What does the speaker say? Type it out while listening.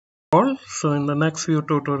All. So in the next few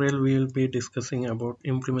tutorial we will be discussing about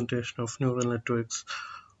implementation of neural networks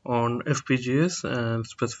on FPGAs and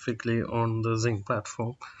specifically on the Zynq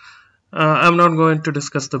platform. I'm not going to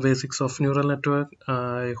discuss the basics of neural network.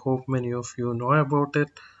 I hope many of you know about it.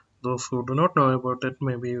 Those who do not know about it,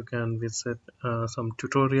 maybe you can visit some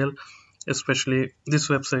tutorial. Especially this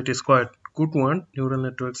website is quite good one, neural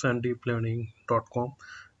networks and deep learning.com.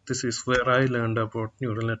 This is where I learned about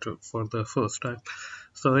neural network for the first time.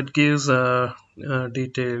 So it gives a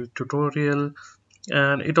detailed tutorial,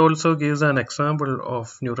 and it also gives an example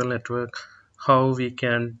of neural network, how we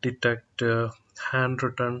can detect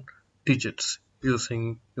handwritten digits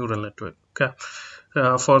using neural network. Okay.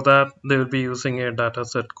 For that they will be using a data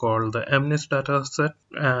set called the MNIST data set,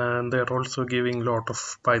 and they're also giving a lot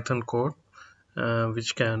of Python code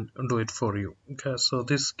which can do it for you. Okay, so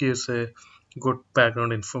this gives a good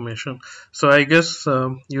background information. So I guess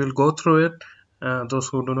you will go through it, those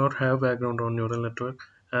who do not have background on neural network,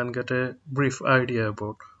 and get a brief idea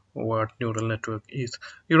about what neural network is.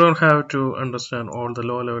 You don't have to understand all the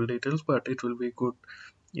low level details, but it will be good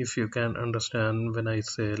if you can understand when I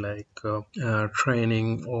say like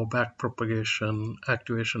training or back propagation,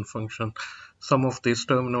 activation function. Some of these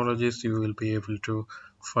terminologies you will be able to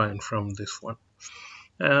find from this one.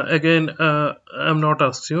 Again, I'm not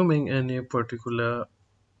assuming any particular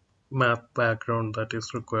math background that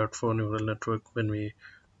is required for neural network when we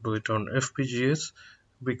do it on FPGAs,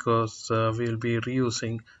 because we'll be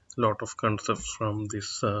reusing a lot of concepts from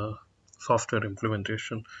this software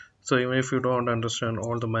implementation. So even if you don't understand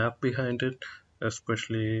all the math behind it,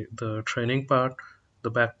 especially the training part,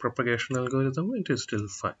 the back propagation algorithm, it is still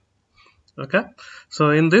fine. Okay,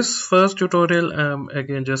 so in this first tutorial I'm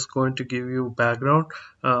again just going to give you background,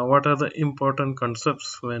 what are the important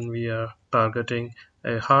concepts when we are targeting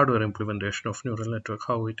a hardware implementation of neural network,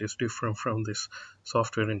 how it is different from this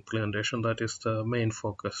software implementation. That is the main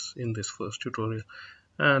focus in this first tutorial,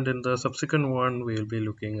 and in the subsequent one we will be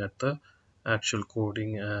looking at the actual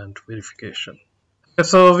coding and verification.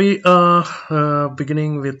 So we are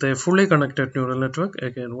beginning with a fully connected neural network.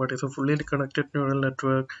 Again, what is a fully connected neural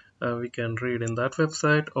network? We can read in that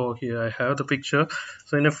website, or here I have the picture.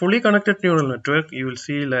 So in a fully connected neural network, you will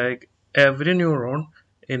see like every neuron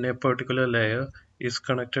in a particular layer is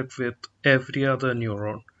connected with every other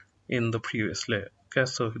neuron in the previous layer. Okay,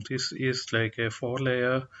 so this is like a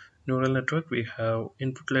 4-layer neural network. We have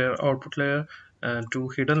input layer, output layer, and 2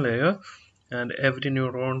 hidden layer, and every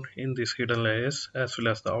neuron in these hidden layers as well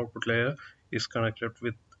as the output layer is connected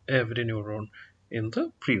with every neuron in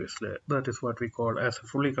the previous layer. That is what we call as a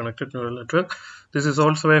fully connected neural network. This is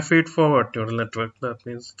also a feed-forward neural network. That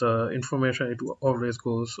means the information, it always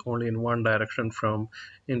goes only in one direction from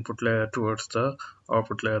input layer towards the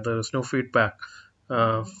output layer. There is no feedback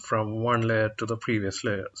from one layer to the previous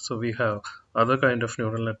layer. So we have other kind of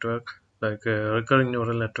neural network like a recurring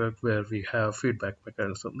neural network where we have feedback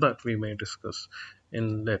mechanism that we may discuss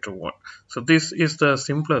in later one. So this is the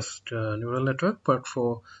simplest neural network, but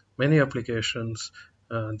for many applications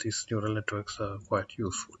these neural networks are quite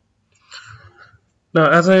useful.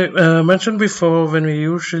 Now, as I mentioned before, when we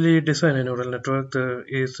usually design a neural network, there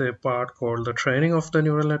is a part called the training of the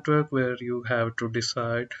neural network, where you have to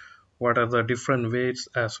decide what are the different weights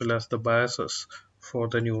as well as the biases for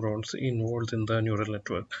the neurons involved in the neural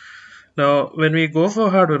network. Now, when we go for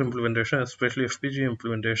hardware implementation, especially FPGA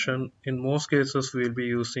implementation, in most cases we'll be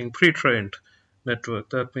using pre-trained network.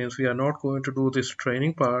 That means we are not going to do this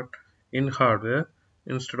training part in hardware.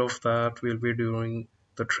 Instead of that, we'll be doing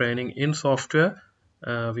the training in software.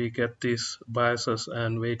 We get these biases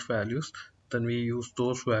and weight values. Then we use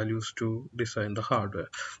those values to design the hardware.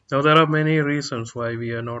 Now, there are many reasons why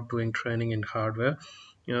we are not doing training in hardware.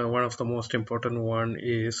 One of the most important one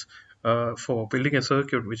is for building a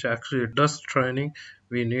circuit which actually does training,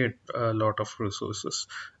 we need a lot of resources,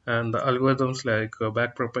 and the algorithms like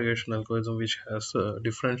backpropagation algorithm, which has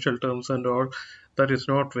differential terms and all, that is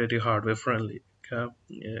not very hardware friendly. Okay?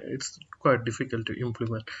 It's quite difficult to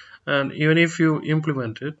implement, and even if you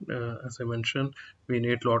implement it, as I mentioned, we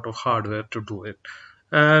need a lot of hardware to do it.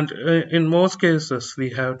 And in most cases we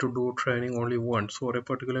have to do training only once for a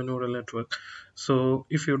particular neural network. So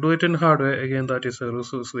if you do it in hardware, again that is a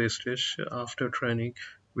resource wastage. After training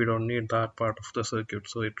we don't need that part of the circuit,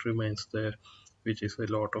 so it remains there, which is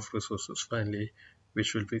a lot of resources finally,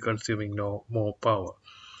 which will be consuming no more power.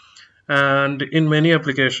 And in many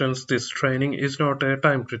applications this training is not a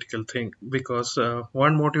time critical thing, because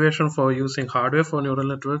one motivation for using hardware for neural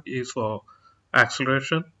network is for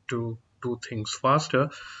acceleration, to do things faster.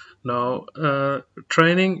 Now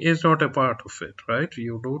training is not a part of it, right?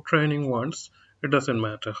 You do training once, It doesn't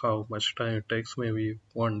matter how much time it takes, maybe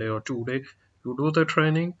 1 day or 2 day. You do the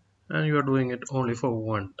training and you are doing it only for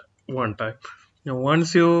one time. Now,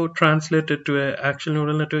 once you translate it to an actual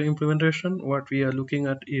neural network implementation, what we are looking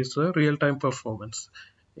at is the real-time performance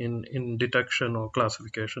in detection or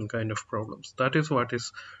classification kind of problems. That is what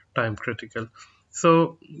is time critical.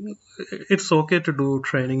 So it's okay to do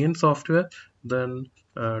training in software, then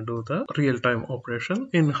do the real-time operation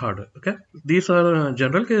in hardware. Okay, these are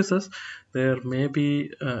general cases. There may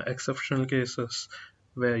be exceptional cases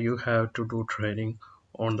where you have to do training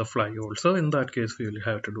on the fly also. In that case, we will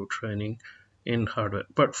have to do training in hardware.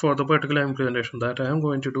 But for the particular implementation that I am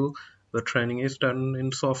going to do, the training is done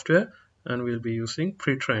in software, and we'll be using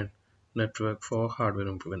pre-trained network for hardware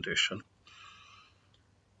implementation.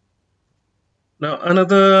 Now,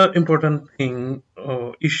 another important thing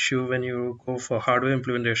or issue when you go for hardware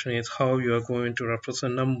implementation is how you are going to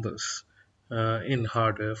represent numbers in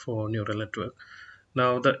hardware for neural network.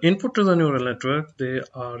 Now, the input to the neural network, they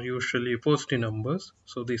are usually positive numbers.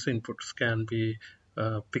 So these inputs can be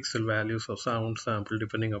pixel values or sound sample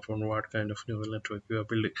depending upon what kind of neural network you are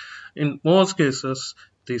building. In most cases,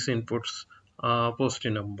 these inputs are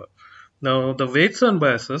positive number. Now, the weights and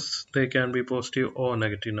biases, they can be positive or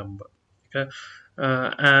negative number. Okay,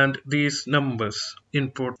 and these numbers,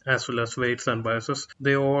 input as well as weights and biases,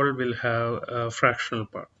 they all will have a fractional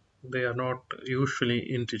part. They are not usually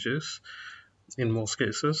integers in most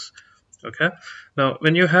cases. Okay, now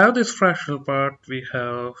when you have this fractional part, we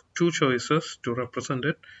have two choices to represent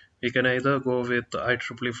it. We can either go with the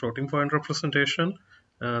IEEE floating point representation.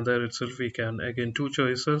 There itself we can again two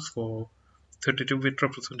choices for 32-bit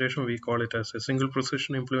representation, we call it as a single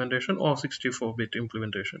precision implementation, or 64-bit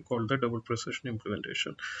implementation called the double precision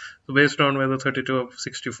implementation. So based on whether 32 or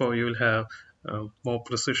 64 you will have more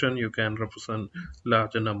precision, you can represent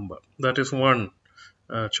larger number. That is one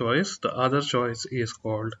choice. The other choice is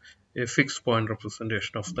called a fixed point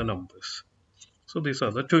representation of the numbers. So these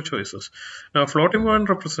are the two choices. Now, floating point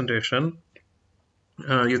representation,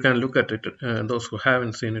 you can look at it, those who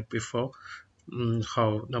haven't seen it before,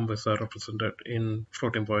 how numbers are represented in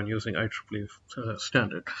floating point using IEEE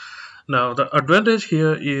standard. Now, the advantage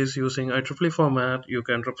here is using IEEE format, you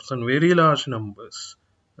can represent very large numbers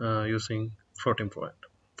using floating point,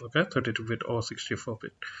 okay, 32-bit or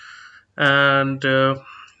 64-bit. And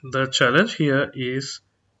the challenge here is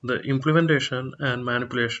the implementation and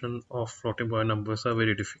manipulation of floating point numbers are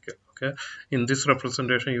very difficult. Okay, in this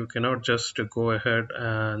representation you cannot just go ahead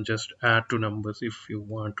and just add two numbers if you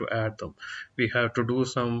want to add them. We have to do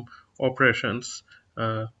some operations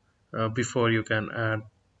before you can add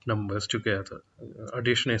numbers together.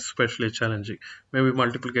 Addition is especially challenging. Maybe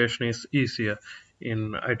multiplication is easier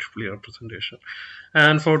in IEEE representation.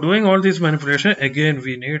 And for doing all these manipulation, again,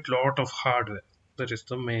 we need a lot of hardware. That is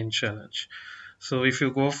the main challenge. So if you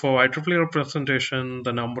go for IEEE representation,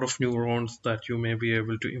 the number of neurons that you may be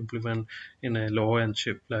able to implement in a low-end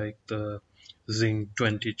chip like the Zynq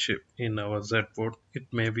 20 chip in our Z board, it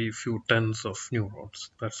may be a few tens of neurons.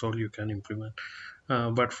 That's all you can implement.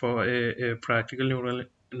 But for a practical neural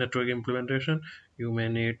network implementation, you may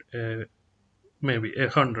need maybe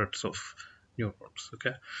hundreds of neurons.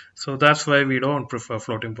 Okay, so that's why we don't prefer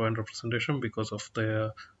floating point representation, because of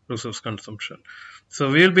their resource consumption.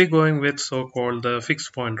 So we'll be going with so-called the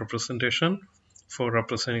fixed point representation for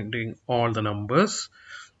representing all the numbers.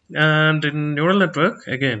 And in neural network,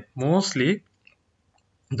 again, mostly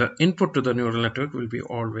the input to the neural network will be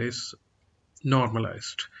always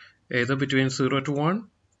normalized, either between 0 to 1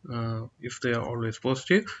 if they are always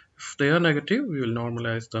positive. If they are negative, we will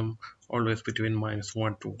normalize them always between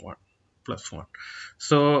 -1 to 1 plus 1.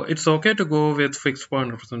 So it's okay to go with fixed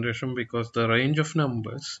point representation because the range of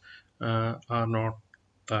numbers are not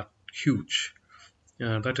that huge.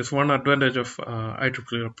 That is one advantage of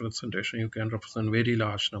IEEE representation. You can represent very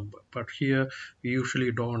large number, but here we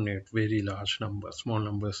usually don't need very large numbers. Small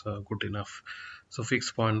numbers are good enough. So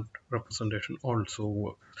fixed point representation also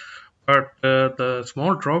works. But the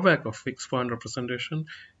small drawback of fixed point representation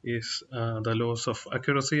is the loss of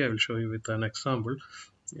accuracy. I will show you with an example.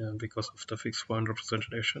 Because of the fixed point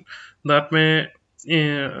representation, that may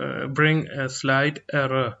bring a slight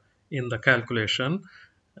error in the calculation,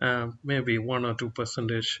 maybe 1 or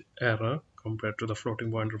 2% error compared to the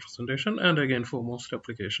floating point representation. And again, for most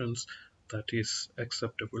applications, that is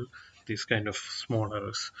acceptable, these kind of small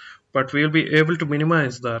errors. But we'll be able to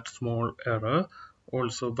minimize that small error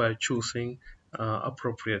also by choosing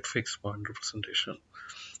appropriate fixed point representation.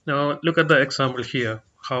 Now look at the example here,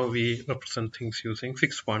 how we represent things using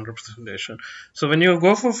fixed point representation. So when you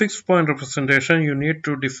go for fixed point representation, you need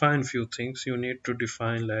to define few things. You need to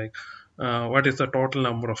define like what is the total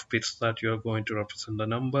number of bits that you are going to represent the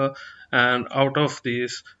number, and out of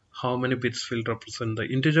these, how many bits will represent the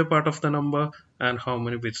integer part of the number and how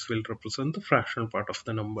many bits will represent the fractional part of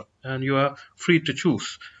the number. And you are free to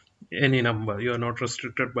choose any number. You are not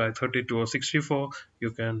restricted by 32 or 64.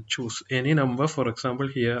 You can choose any number. For example,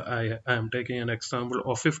 here I am taking an example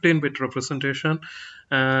of 15-bit representation,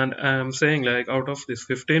 and I am saying like out of these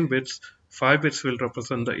 15 bits, 5 bits will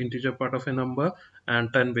represent the integer part of a number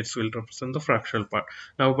and 10 bits will represent the fractional part.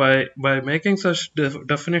 Now by making such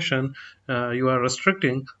definition, you are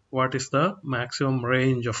restricting what is the maximum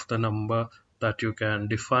range of the number that you can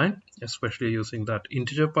define, especially using that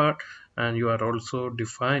integer part, and you are also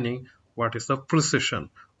defining what is the precision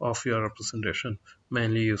of your representation,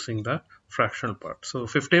 mainly using the fractional part. So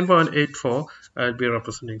 15.84, I'll be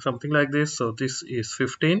representing something like this. So this is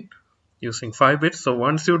 15 using 5 bits. So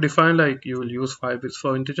once you define like you will use 5 bits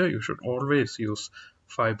for integer, you should always use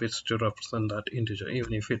 5 bits to represent that integer,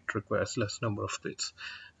 even if it requires less number of bits.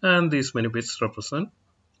 And these many bits represent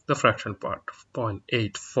the fractional part,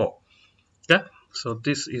 0.84. Yeah, so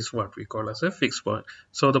this is what we call as a fixed point.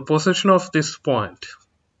 So the position of this point,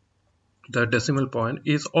 the decimal point,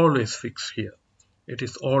 is always fixed here. It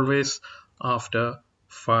is always after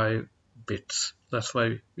 5 bits. That's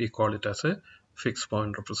why we call it as a fixed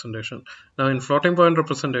point representation. Now in floating point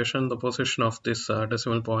representation, the position of this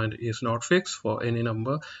decimal point is not fixed for any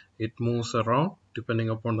number. It moves around depending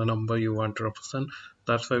upon the number you want to represent.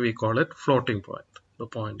 That's why we call it floating point. The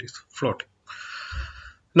point is floating.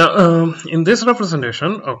 Now in this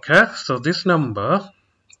representation, okay, so this number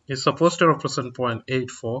is supposed to represent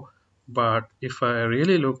 0.84, but if I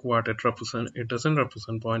really look what it represents, it doesn't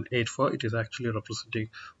represent 0.84, it is actually representing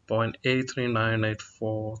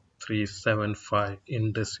 0.83984,375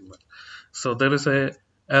 in decimal. So there is a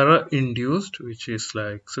error induced, which is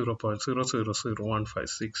like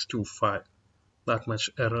 0.000015625. That much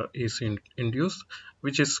error is induced,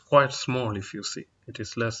 which is quite small if you see. It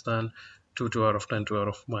is less than 2 to the power of 10 to the power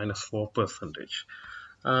of minus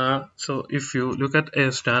 4%. So if you look at a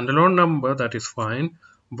standalone number, that is fine,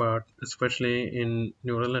 but especially in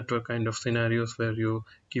neural network kind of scenarios where you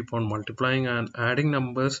keep on multiplying and adding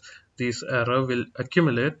numbers, this error will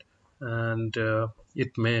accumulate and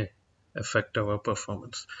it may affect our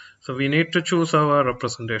performance. So we need to choose our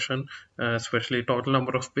representation, especially total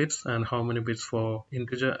number of bits and how many bits for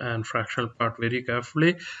integer and fractional part very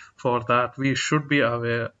carefully. For that, we should be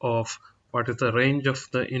aware of what is the range of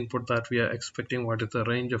the input that we are expecting, what is the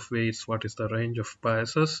range of weights, what is the range of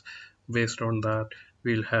biases. Based on that,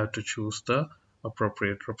 we'll have to choose the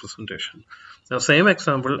appropriate representation. Now, same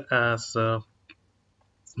example as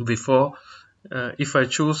before, if I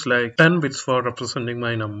choose like 10 bits for representing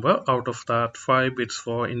my number, out of that 5 bits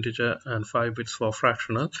for integer and 5 bits for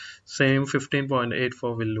fractional, same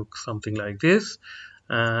 15.84 will look something like this,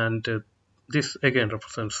 and this again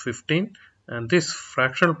represents 15, and this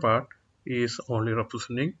fractional part is only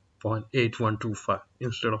representing 0.8125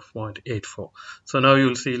 instead of 0.84. So now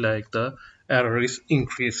you'll see like the error is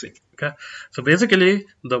increasing. Okay, so basically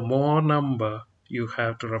the more number you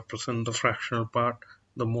have to represent the fractional part,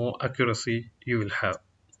 the more accuracy you will have.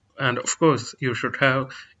 And of course, you should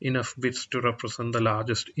have enough bits to represent the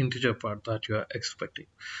largest integer part that you are expecting.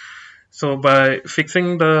 So by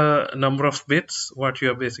fixing the number of bits, what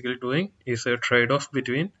you are basically doing is a trade-off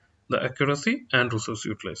between the accuracy and resource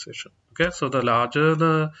utilization. Okay, so the larger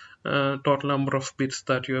the total number of bits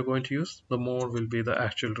that you are going to use, the more will be the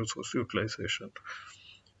actual resource utilization.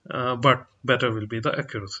 But better will be the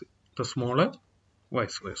accuracy. The smaller,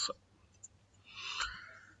 vice versa.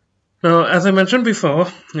 Now, as I mentioned before,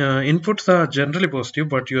 inputs are generally positive,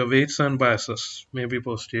 but your weights and biases may be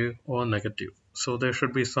positive or negative. So there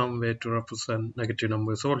should be some way to represent negative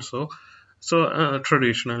numbers also. So a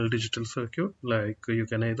traditional digital circuit, like you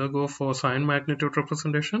can either go for sign magnitude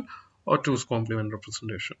representation or 2's complement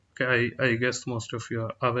representation. Okay, I guess most of you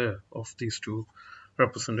are aware of these two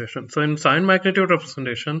representations. So in sign magnitude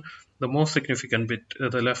representation, the most significant bit, the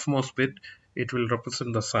leftmost bit, it will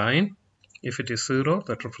represent the sign. If it is 0,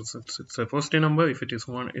 that represents it's a positive number. If it is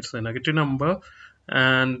 1, it's a negative number.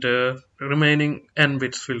 And remaining n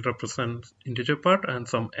bits will represent integer part, and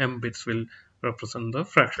some m bits will represent the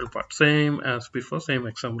fractional part. Same as before, same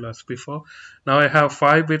example as before. Now I have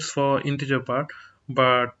 5 bits for integer part,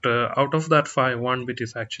 but out of that 5, 1 bit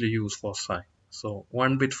is actually used for sign. So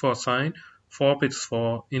 1 bit for sign, 4 bits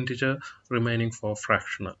for integer, remaining for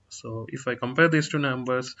fractional. So if I compare these two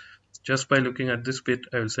numbers, just by looking at this bit,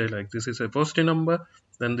 I will say like this is a positive number,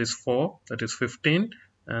 then this 4, that is 15,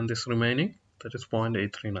 and this remaining, that is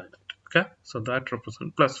 0.8398. Okay, so that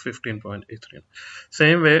represents plus 15.839.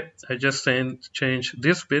 Same way, I just change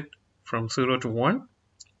this bit from 0 to 1,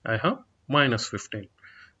 I have minus 15.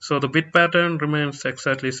 So the bit pattern remains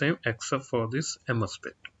exactly same except for this ms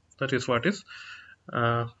bit. That is what is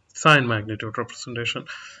sign magnitude representation.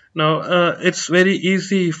 Now it's very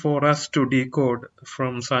easy for us to decode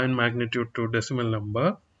from sign magnitude to decimal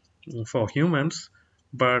number for humans,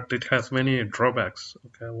 but it has many drawbacks.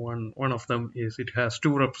 Okay, one of them is it has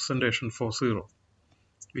two representation for 0.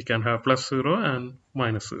 We can have plus 0 and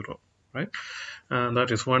minus 0, right? And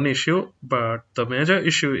that is one issue. But the major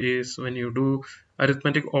issue is when you do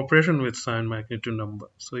arithmetic operation with sign magnitude number.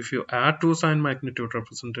 So if you add two sign magnitude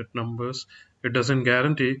represented numbers, it doesn't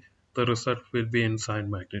guarantee the result will be in sign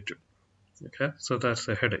magnitude. Okay, so that's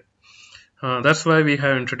a headache. That's why we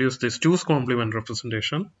have introduced this 2's complement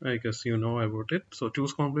representation. I guess you know about it. So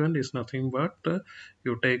 2's complement is nothing but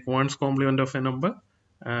you take 1's complement of a number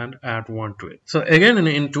and add 1 to it. So again,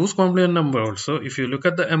 in 2's complement number also, if you look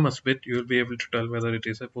at the ms bit, you will be able to tell whether it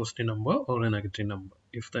is a positive number or a negative number.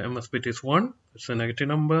 If the ms bit is 1, it's a negative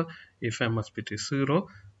number. If ms bit is 0,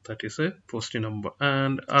 that is a positive number.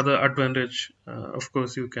 And other advantage, of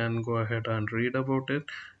course, you can go ahead and read about it.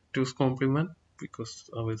 2's complement, because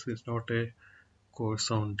obviously it's not a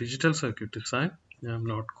course on digital circuit design. I'm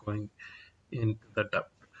not going into the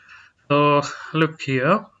depth. So look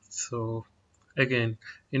here. So again,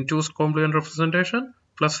 in 2's complement representation,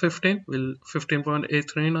 plus 15 will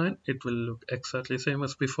 15.839. It will look exactly same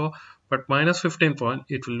as before, but minus 15 point,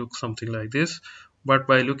 it will look something like this. But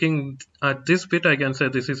by looking at this bit, I can say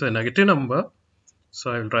this is a negative number.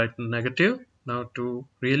 So I will write negative. Now to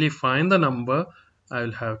really find the number, I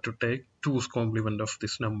will have to take 2's complement of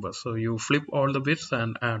this number. So you flip all the bits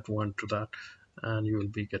and add 1 to that, and you will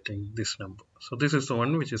be getting this number. So this is the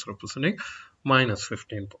one which is representing minus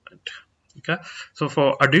 15 point. Okay, so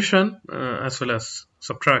for addition as well as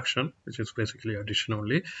subtraction, which is basically addition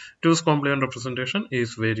only, 2's complement representation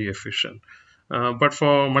is very efficient. But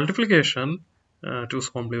for multiplication, 2's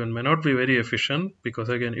complement may not be very efficient, because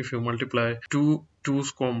again, if you multiply two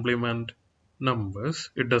 2's complement numbers,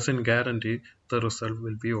 it doesn't guarantee the result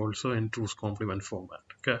will be also in 2's complement format.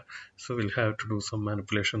 Okay, so we'll have to do some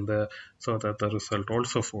manipulation there so that the result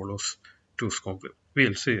also follows 2's complement.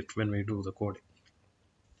 We'll see it when we do the coding.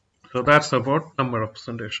 So that's about number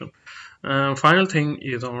representation. Final thing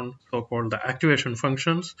is on so-called the activation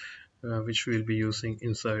functions, which we'll be using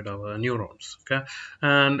inside our neurons. Okay,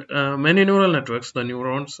 and many neural networks, the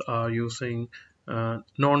neurons are using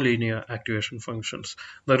non-linear activation functions.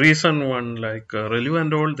 The recent one like ReLU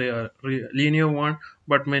and all, they are linear one,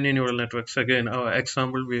 but many neural networks, again, our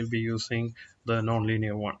example will be using the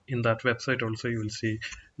non-linear one. In that website also you will see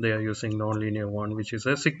they are using non-linear one, which is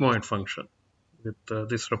a sigmoid function with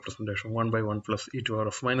this representation 1 by 1 plus e to the power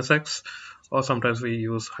of minus x, or sometimes we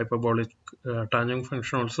use hyperbolic tangent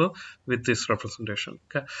function also with this representation.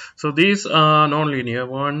 Okay, so these are non-linear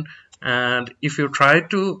one, and if you try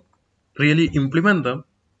to really implement them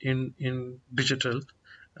in digital,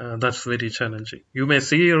 that's very challenging. You may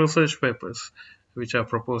see research papers which are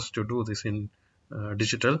proposed to do this in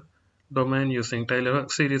digital domain using Taylor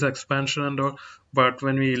series expansion and all, but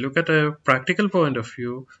when we look at a practical point of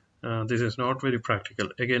view, this is not very practical.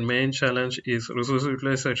 Again, main challenge is resource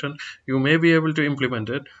utilization. You may be able to implement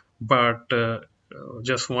it, but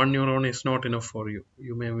just one neuron is not enough for you.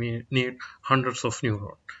 You may need hundreds of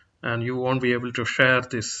neurons, and you won't be able to share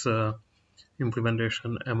this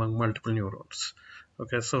implementation among multiple neurons.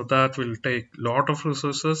 Okay, so that will take a lot of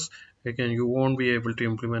resources. Again, you won't be able to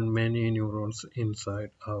implement many neurons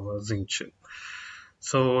inside our Zynq chip.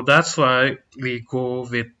 So that's why we go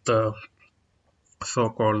with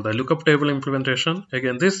so-called the lookup table implementation.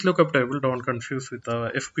 Again, this lookup table, don't confuse with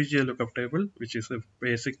the FPGA lookup table, which is a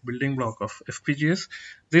basic building block of FPGAs.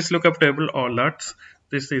 This lookup table, or LUTs,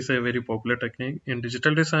 this is a very popular technique in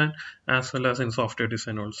digital design as well as in software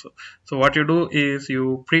design also. So what you do is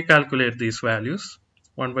you pre-calculate these values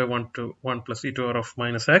 1 by 1 to 1 plus e to the power of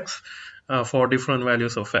minus x for different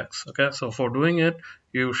values of x. Okay, so for doing it,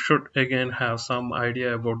 you should again have some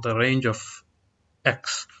idea about the range of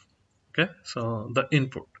x. Okay, so the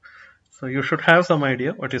input. So you should have some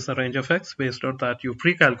idea what is the range of x. Based on that, you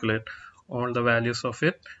pre-calculate all the values of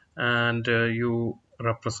it, and you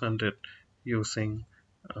represent it using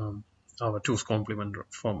our 2's complement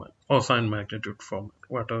format or sign magnitude format,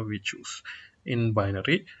 whatever we choose, in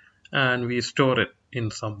binary, and we store it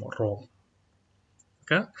in some ROM.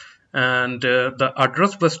 Okay, and the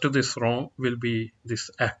address bus to this ROM will be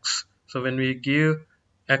this x. So when we give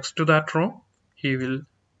x to that ROM, he will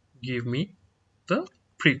give me the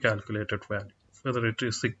pre-calculated value, whether it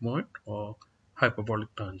is sigmoid or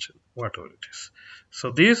hyperbolic tangent, whatever it is.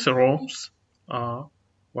 So these ROMs are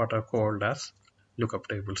what are called as lookup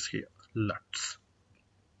tables here. LUTs.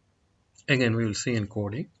 Again, we will see in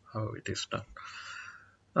coding how it is done.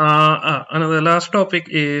 Another last topic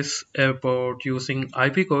is about using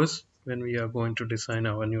IP cores when we are going to design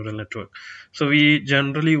our neural network. So we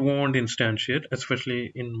generally won't instantiate,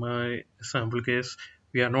 especially in my sample case,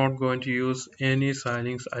 we are not going to use any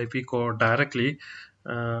Xilinx IP core directly.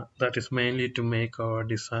 That is mainly to make our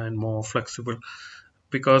design more flexible,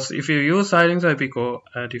 because if you use Xilinx IP core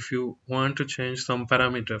and if you want to change some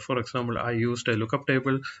parameter, for example, I used a lookup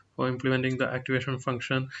table for implementing the activation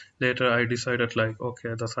function. Later I decided like,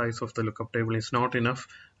 okay, the size of the lookup table is not enough,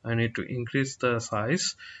 I need to increase the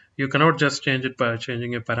size. You cannot just change it by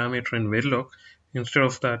changing a parameter in Verilog. Instead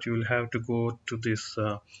of that, you will have to go to this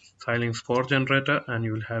Xilinx core generator and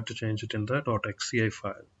you will have to change it in the .xci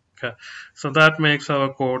file. Okay, so that makes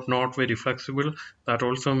our code not very flexible. That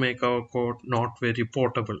also make our code not very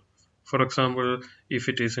portable. For example, if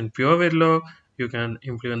it is in pure Verilog, you can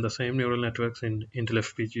implement the same neural networks in Intel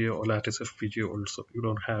FPGA or Lattice FPGA also. You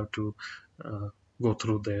don't have to uh, go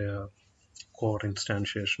through the core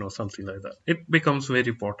instantiation or something like that. It becomes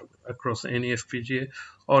very portable across any FPGA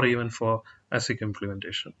or even for ASIC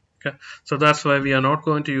implementation. Okay, so that's why we are not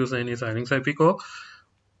going to use any Xilinx IP core.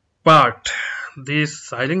 But these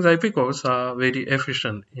Xilinx IP cores are very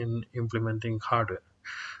efficient in implementing hardware.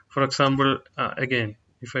 For example, again,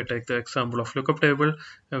 if I take the example of lookup table,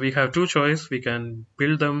 we have two choices. We can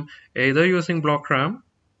build them either using block RAM,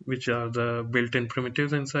 which are the built-in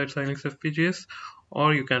primitives inside Xilinx FPGAs,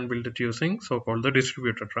 or you can build it using so-called the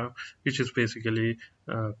distributed RAM, which is basically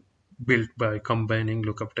built by combining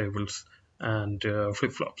lookup tables and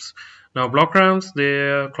flip-flops. Now, block RAMs,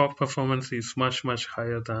 their clock performance is much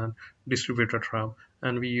higher than distributed RAM,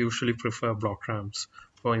 and we usually prefer block RAMs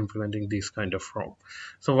for implementing these kind of ROM.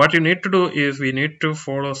 So what you need to do is we need to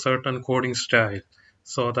follow certain coding style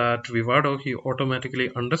so that Vivado he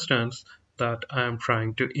automatically understands that I am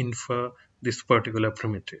trying to infer this particular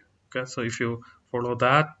primitive. Okay, so if you follow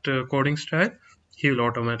that coding style, he will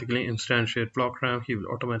automatically instantiate block RAM, he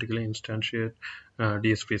will automatically instantiate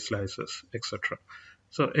DSP slices, etc.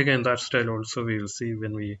 So again, that style also we will see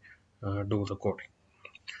when we do the coding.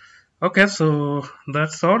 Okay, so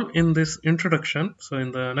that's all in this introduction. So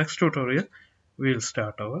in the next tutorial, we'll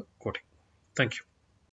start our coding. Thank you.